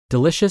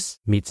Delicious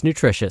meets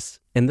nutritious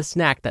in the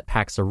snack that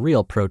packs a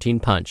real protein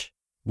punch.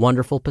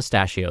 Wonderful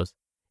Pistachios.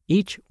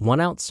 Each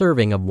 1-ounce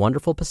serving of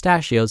Wonderful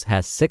Pistachios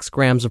has 6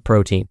 grams of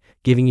protein,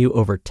 giving you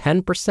over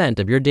 10%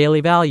 of your daily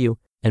value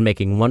and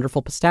making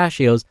Wonderful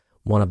Pistachios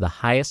one of the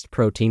highest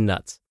protein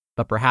nuts.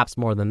 But perhaps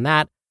more than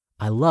that,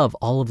 I love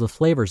all of the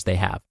flavors they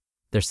have.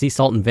 Their sea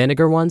salt and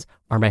vinegar ones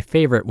are my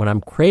favorite when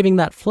I'm craving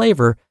that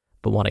flavor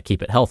but want to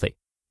keep it healthy.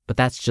 But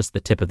that's just the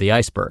tip of the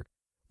iceberg.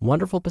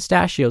 Wonderful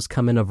Pistachios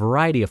come in a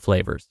variety of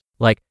flavors,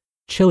 like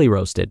chili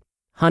roasted,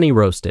 honey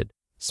roasted,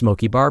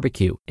 smoky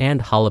barbecue,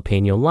 and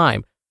jalapeno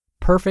lime,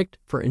 perfect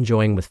for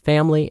enjoying with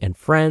family and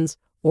friends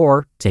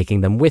or taking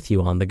them with you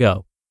on the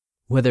go.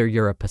 Whether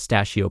you're a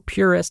pistachio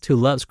purist who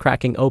loves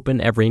cracking open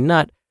every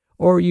nut,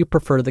 or you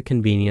prefer the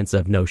convenience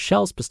of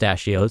no-shells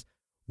pistachios,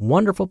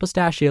 Wonderful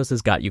Pistachios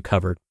has got you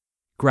covered.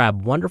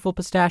 Grab Wonderful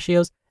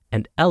Pistachios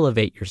and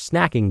elevate your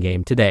snacking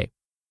game today.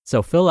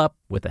 So fill up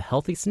with a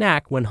healthy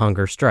snack when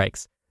hunger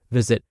strikes.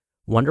 Visit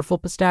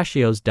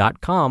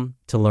wonderfulpistachios.com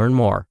to learn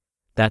more.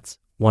 That's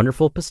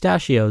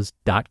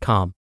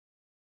wonderfulpistachios.com.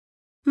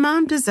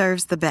 Mom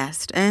deserves the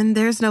best, and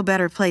there's no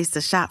better place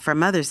to shop for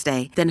Mother's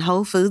Day than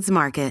Whole Foods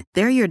Market.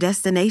 They're your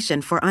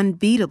destination for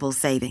unbeatable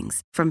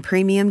savings, from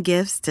premium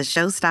gifts to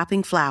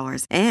show-stopping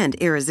flowers and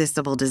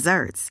irresistible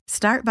desserts.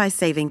 Start by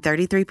saving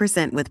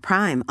 33% with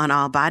Prime on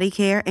all body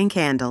care and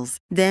candles.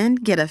 Then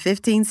get a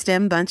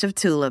 15-stem bunch of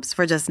tulips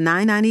for just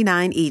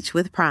 $9.99 each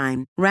with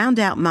Prime. Round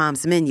out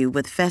Mom's menu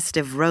with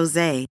festive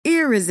rosé,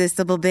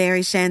 irresistible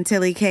berry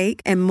chantilly cake,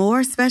 and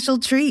more special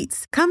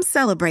treats. Come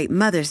celebrate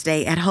Mother's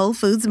Day at Whole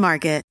Foods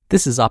Market.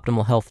 This is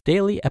Optimal Health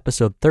Daily,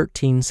 episode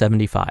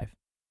 1375.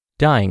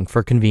 Dying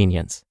for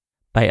Convenience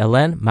by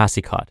Helene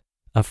Massicotte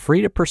of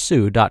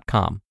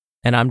freetopursue.com.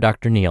 And I'm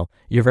Dr. Neil,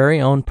 your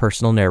very own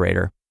personal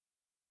narrator.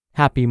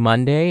 Happy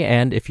Monday,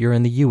 and if you're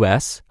in the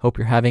U.S., hope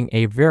you're having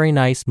a very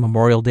nice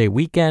Memorial Day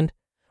weekend.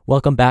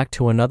 Welcome back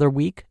to another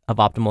week of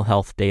Optimal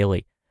Health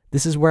Daily.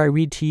 This is where I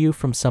read to you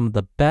from some of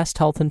the best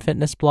health and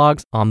fitness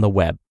blogs on the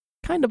web,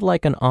 kind of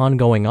like an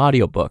ongoing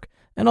audiobook,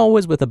 and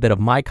always with a bit of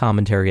my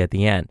commentary at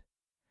the end.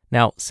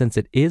 Now, since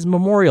it is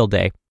Memorial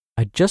Day,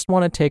 I just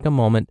want to take a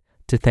moment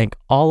to thank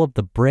all of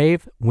the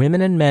brave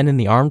women and men in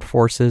the armed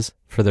forces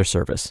for their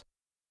service.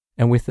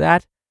 And with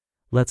that,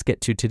 let's get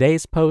to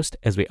today's post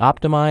as we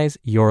optimize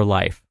your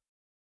life.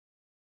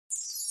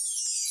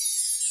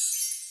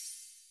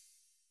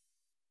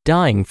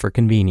 Dying for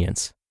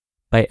Convenience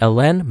by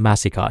Helene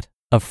Massicotte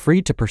of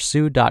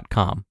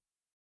freetopursue.com.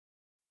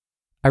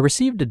 I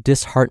received a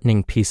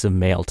disheartening piece of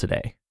mail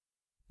today.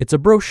 It's a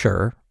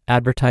brochure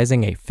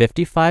advertising a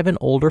 55 and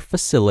older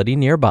facility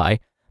nearby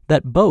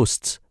that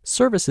boasts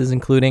services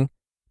including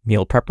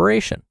meal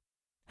preparation,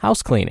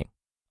 house cleaning,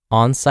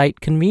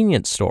 on-site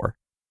convenience store,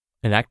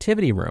 an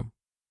activity room,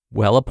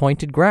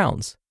 well-appointed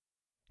grounds,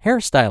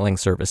 hairstyling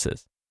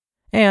services,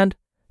 and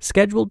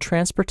scheduled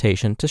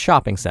transportation to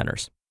shopping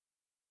centers.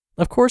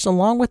 Of course,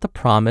 along with the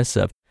promise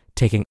of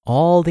taking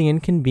all the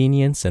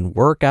inconvenience and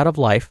work out of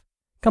life,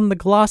 come the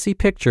glossy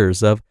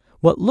pictures of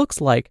what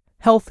looks like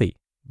healthy,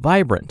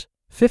 vibrant,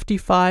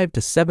 55 to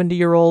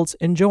 70-year-olds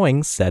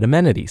enjoying said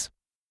amenities.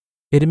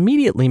 It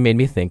immediately made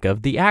me think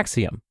of the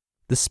Axiom,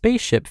 the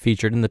spaceship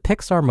featured in the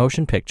Pixar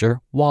motion picture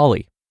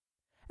WALL-E.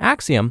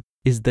 Axiom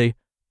is the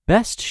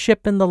best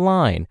ship in the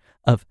line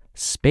of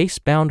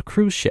space-bound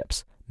cruise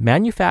ships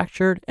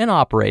manufactured and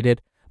operated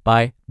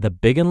by the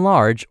Big and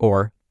Large,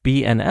 or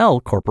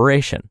B&L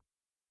Corporation.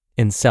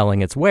 In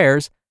selling its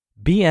wares,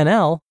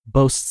 B&L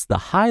boasts the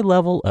high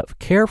level of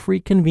carefree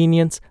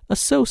convenience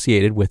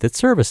associated with its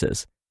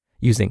services,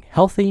 using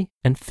healthy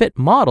and fit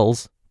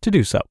models to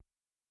do so.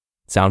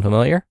 Sound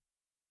familiar?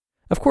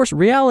 Of course,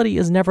 reality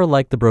is never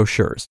like the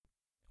brochures.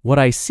 What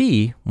I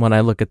see when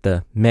I look at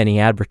the many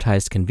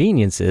advertised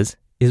conveniences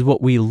is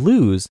what we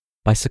lose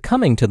by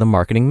succumbing to the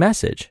marketing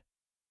message: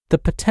 the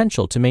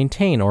potential to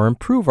maintain or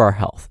improve our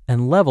health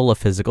and level of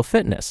physical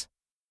fitness,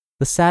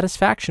 the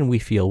satisfaction we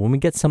feel when we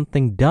get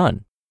something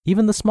done,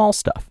 even the small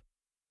stuff,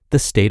 the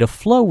state of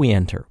flow we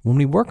enter when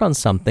we work on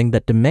something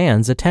that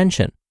demands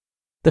attention,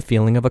 the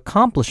feeling of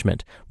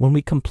accomplishment when we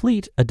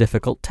complete a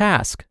difficult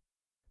task,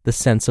 the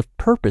sense of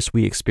purpose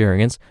we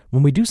experience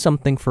when we do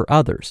something for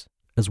others,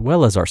 as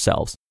well as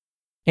ourselves,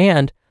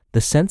 and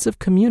the sense of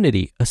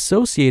community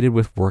associated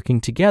with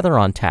working together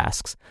on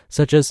tasks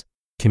such as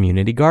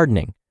community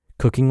gardening,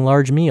 cooking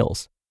large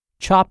meals,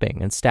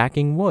 chopping and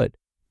stacking wood,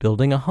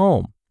 building a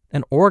home,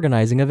 and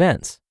organizing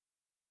events.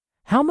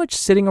 How much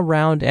sitting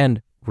around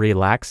and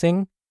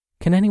relaxing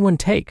can anyone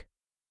take?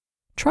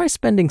 Try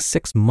spending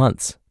 6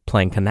 months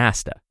playing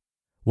canasta.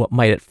 What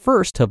might at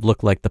first have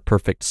looked like the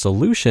perfect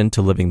solution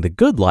to living the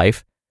good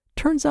life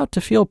turns out to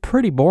feel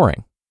pretty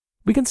boring.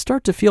 We can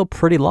start to feel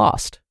pretty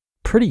lost,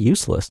 pretty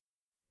useless.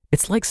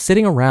 It's like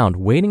sitting around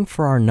waiting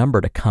for our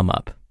number to come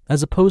up,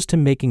 as opposed to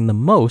making the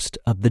most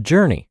of the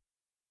journey.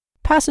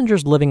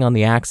 Passengers living on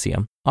the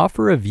Axiom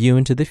offer a view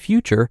into the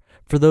future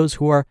for those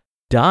who are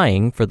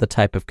dying for the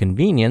type of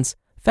convenience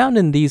found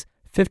in these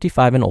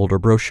 55 and older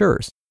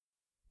brochures.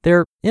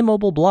 They're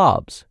immobile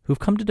blobs who've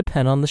come to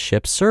depend on the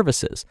ship's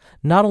services,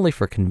 not only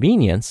for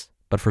convenience,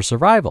 but for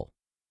survival.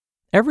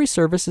 Every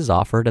service is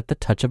offered at the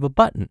touch of a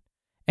button,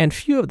 and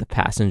few of the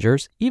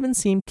passengers even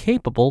seem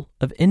capable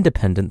of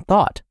independent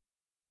thought.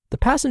 The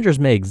passengers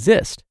may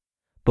exist,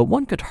 but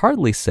one could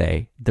hardly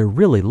say they're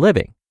really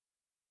living.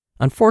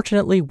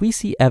 Unfortunately, we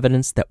see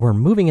evidence that we're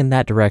moving in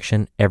that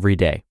direction every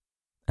day,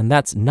 and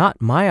that's not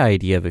my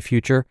idea of a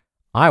future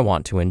I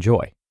want to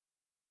enjoy.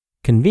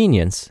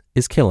 Convenience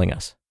is killing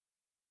us.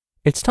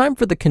 It's time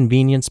for the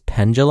convenience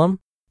pendulum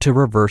to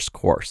reverse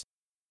course.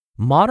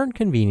 Modern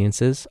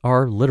conveniences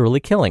are literally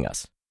killing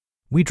us.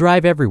 We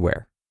drive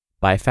everywhere,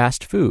 buy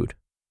fast food,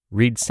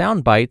 read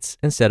sound bites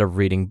instead of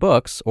reading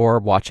books or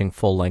watching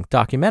full-length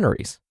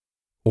documentaries,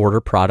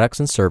 order products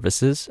and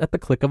services at the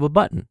click of a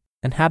button,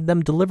 and have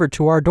them delivered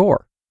to our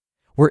door.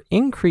 We're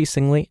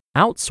increasingly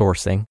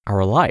outsourcing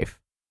our life.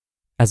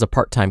 As a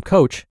part-time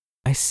coach,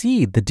 I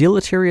see the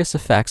deleterious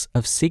effects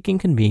of seeking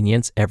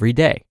convenience every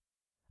day.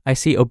 I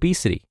see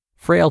obesity,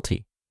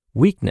 frailty,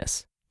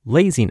 weakness,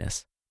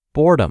 laziness,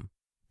 boredom,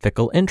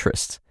 fickle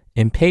interests,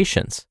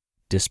 impatience,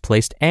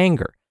 displaced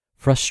anger,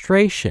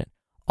 frustration,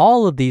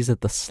 all of these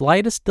at the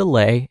slightest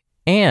delay,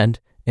 and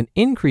an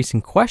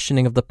increasing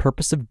questioning of the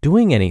purpose of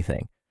doing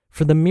anything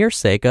for the mere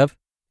sake of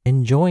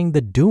enjoying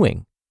the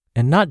doing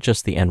and not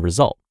just the end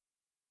result.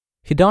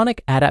 Hedonic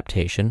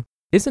adaptation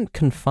isn't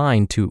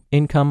confined to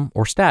income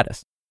or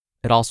status.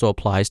 It also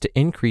applies to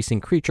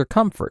increasing creature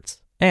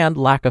comforts and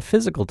lack of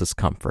physical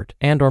discomfort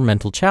and or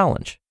mental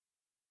challenge.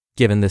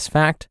 Given this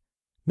fact,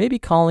 maybe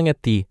calling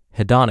it the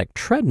hedonic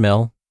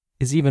treadmill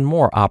is even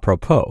more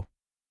apropos.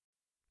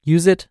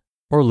 Use it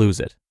or lose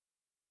it.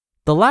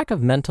 The lack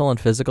of mental and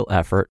physical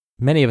effort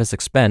many of us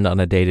expend on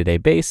a day-to-day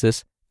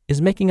basis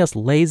is making us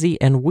lazy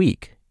and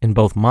weak in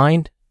both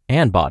mind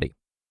and body,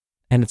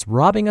 and it's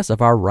robbing us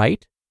of our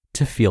right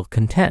to feel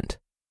content.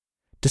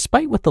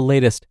 Despite what the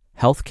latest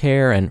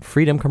healthcare and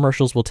freedom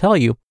commercials will tell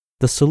you,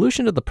 the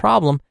solution to the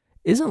problem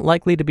isn't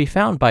likely to be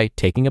found by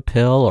taking a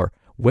pill or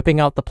whipping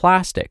out the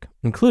plastic,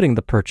 including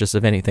the purchase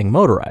of anything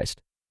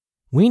motorized.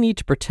 We need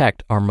to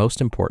protect our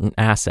most important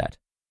asset,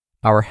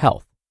 our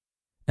health.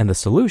 And the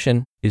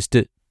solution is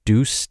to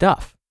do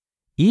stuff,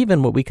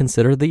 even what we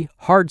consider the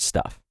hard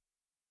stuff.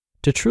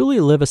 To truly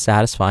live a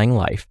satisfying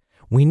life,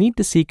 we need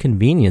to see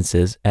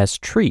conveniences as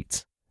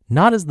treats,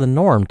 not as the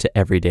norm to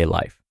everyday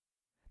life.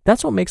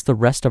 That's what makes the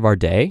rest of our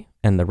day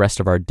and the rest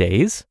of our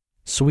days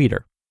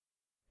sweeter.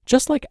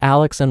 Just like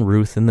Alex and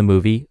Ruth in the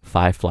movie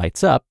 5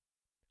 Flights Up,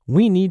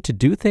 we need to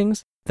do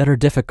things that are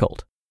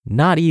difficult,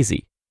 not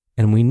easy,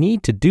 and we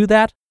need to do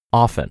that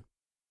often.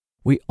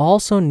 We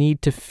also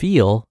need to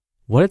feel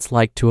what it's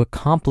like to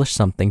accomplish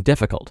something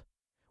difficult.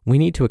 We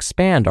need to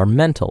expand our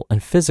mental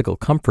and physical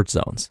comfort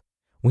zones.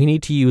 We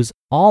need to use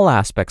all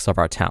aspects of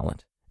our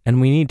talent,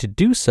 and we need to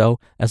do so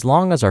as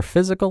long as our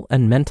physical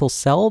and mental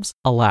selves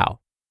allow,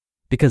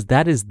 because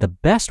that is the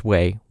best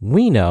way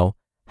we know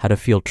how to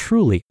feel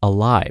truly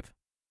alive.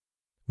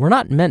 We're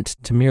not meant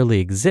to merely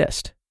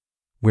exist.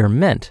 We're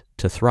meant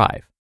to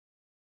thrive.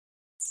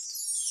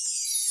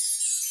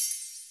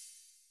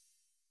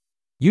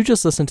 You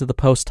just listened to the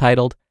post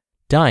titled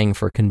Dying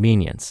for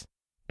Convenience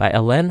by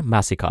Helene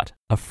Massicotte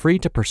of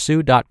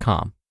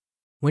freetopursue.com.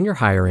 When you're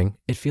hiring,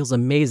 it feels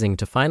amazing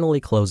to finally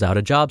close out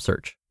a job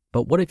search.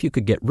 But what if you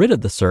could get rid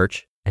of the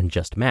search and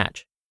just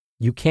match?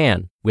 You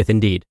can with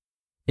Indeed.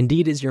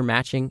 Indeed is your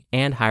matching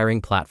and hiring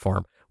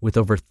platform with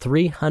over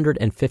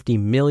 350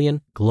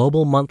 million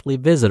global monthly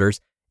visitors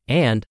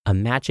and a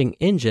matching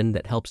engine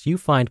that helps you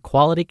find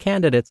quality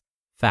candidates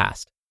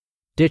fast.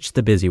 Ditch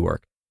the busy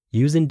work.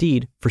 Use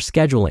Indeed for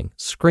scheduling,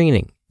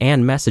 screening,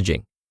 and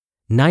messaging.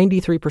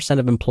 93%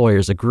 of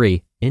employers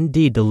agree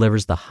Indeed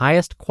delivers the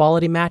highest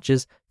quality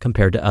matches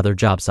compared to other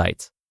job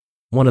sites.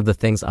 One of the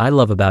things I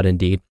love about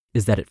Indeed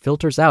is that it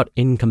filters out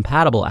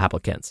incompatible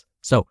applicants.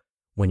 So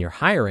when you're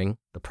hiring,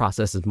 the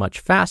process is much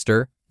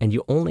faster and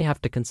you only have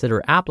to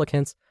consider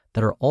applicants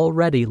that are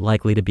already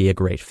likely to be a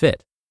great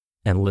fit.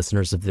 And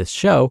listeners of this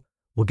show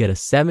will get a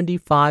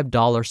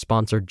 $75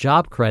 sponsored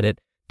job credit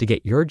to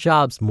get your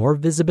jobs more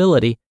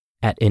visibility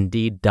at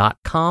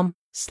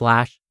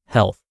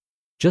Indeed.com/health.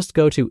 Just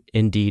go to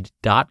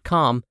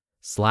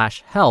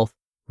Indeed.com/health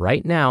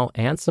right now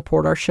and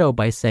support our show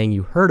by saying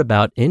you heard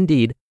about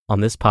Indeed on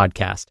this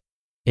podcast.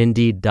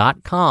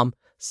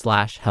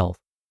 Indeed.com/health.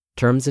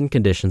 Terms and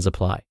conditions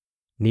apply.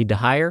 Need to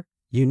hire?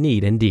 You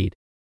need Indeed.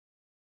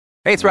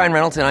 Hey, it's Ryan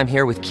Reynolds, and I'm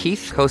here with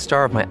Keith,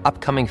 co-star of my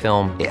upcoming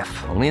film,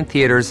 If, only in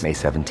theaters May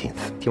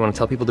 17th. Do you want to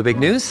tell people the big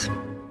news?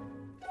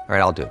 All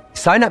right, I'll do it.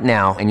 Sign up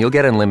now and you'll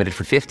get unlimited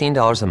for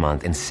 $15 a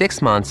month and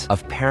 6 months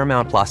of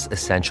Paramount Plus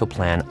Essential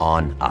Plan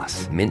on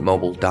us.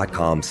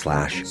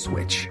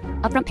 MintMobile.com/switch.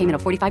 Upfront payment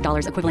of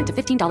 $45 equivalent to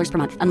 $15 per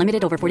month.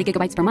 Unlimited over 40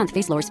 gigabytes per month.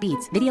 Face lower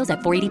speeds. Videos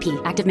at 480p.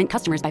 Active Mint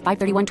customers by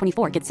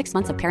 531.24 get 6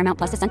 months of Paramount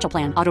Plus Essential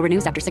Plan. Auto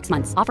renews after 6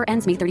 months. Offer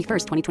ends May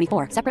 31st,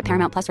 2024. Separate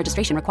Paramount Plus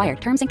registration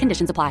required. Terms and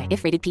conditions apply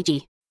if rated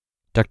PG.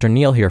 Dr.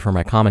 Neil here for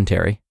my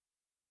commentary.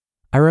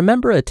 I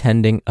remember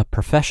attending a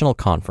professional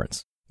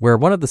conference where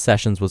one of the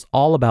sessions was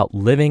all about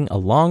living a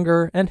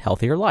longer and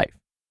healthier life.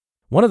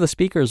 One of the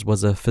speakers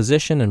was a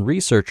physician and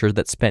researcher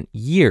that spent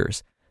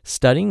years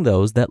studying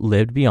those that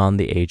lived beyond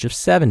the age of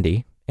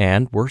 70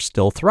 and were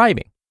still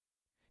thriving.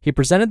 He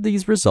presented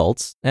these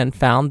results and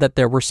found that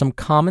there were some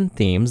common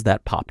themes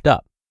that popped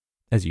up.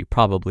 As you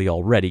probably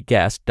already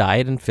guessed,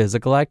 diet and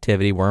physical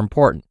activity were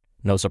important.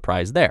 No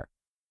surprise there.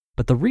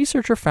 But the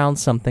researcher found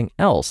something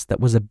else that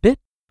was a bit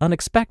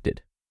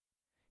unexpected.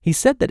 He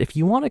said that if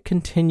you want to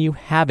continue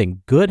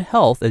having good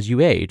health as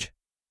you age,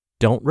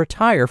 don't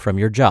retire from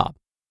your job.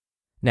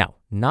 Now,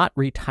 not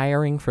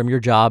retiring from your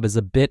job is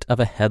a bit of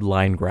a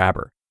headline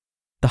grabber.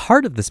 The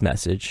heart of this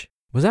message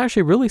was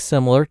actually really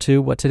similar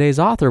to what today's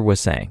author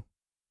was saying.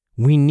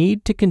 We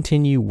need to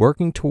continue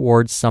working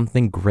towards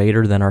something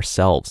greater than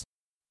ourselves.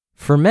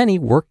 For many,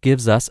 work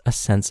gives us a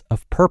sense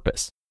of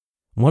purpose.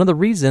 One of the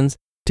reasons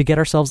to get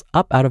ourselves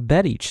up out of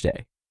bed each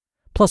day.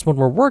 Plus, when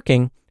we're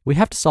working, we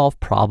have to solve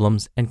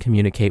problems and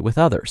communicate with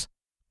others.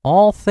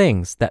 All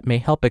things that may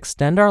help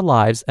extend our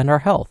lives and our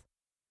health.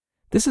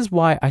 This is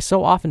why I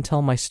so often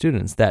tell my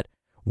students that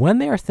when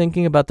they are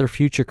thinking about their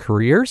future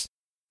careers,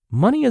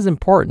 money is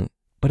important,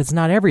 but it's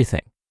not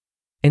everything.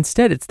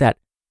 Instead, it's that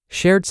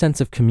shared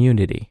sense of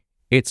community.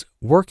 It's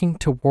working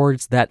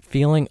towards that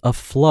feeling of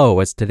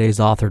flow, as today's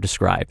author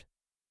described.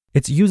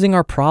 It's using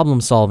our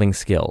problem-solving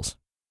skills.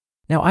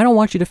 Now, I don't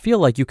want you to feel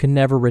like you can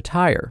never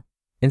retire.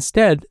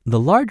 Instead, the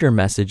larger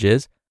message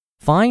is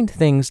find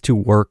things to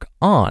work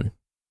on.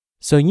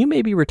 So you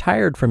may be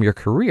retired from your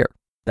career.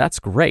 That's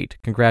great.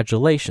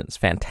 Congratulations.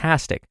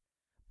 Fantastic.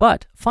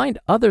 But find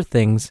other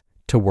things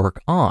to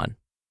work on.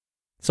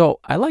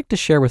 So I like to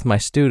share with my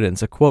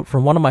students a quote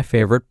from one of my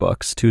favorite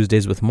books,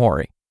 Tuesdays with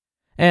Maury.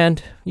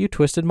 And you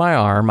twisted my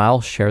arm.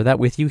 I'll share that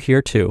with you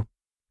here too.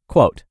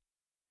 Quote,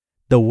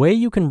 "The way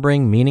you can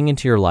bring meaning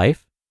into your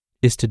life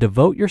is to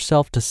devote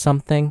yourself to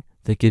something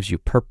that gives you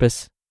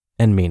purpose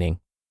and meaning."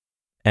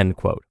 End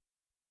quote.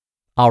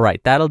 All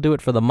right, that'll do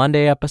it for the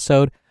Monday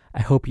episode.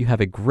 I hope you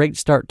have a great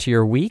start to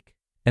your week.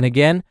 And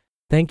again,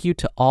 thank you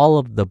to all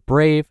of the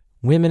brave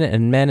women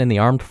and men in the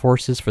armed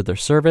forces for their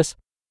service.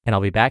 And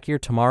I'll be back here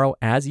tomorrow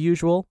as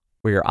usual,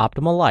 where your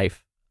optimal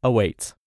life awaits.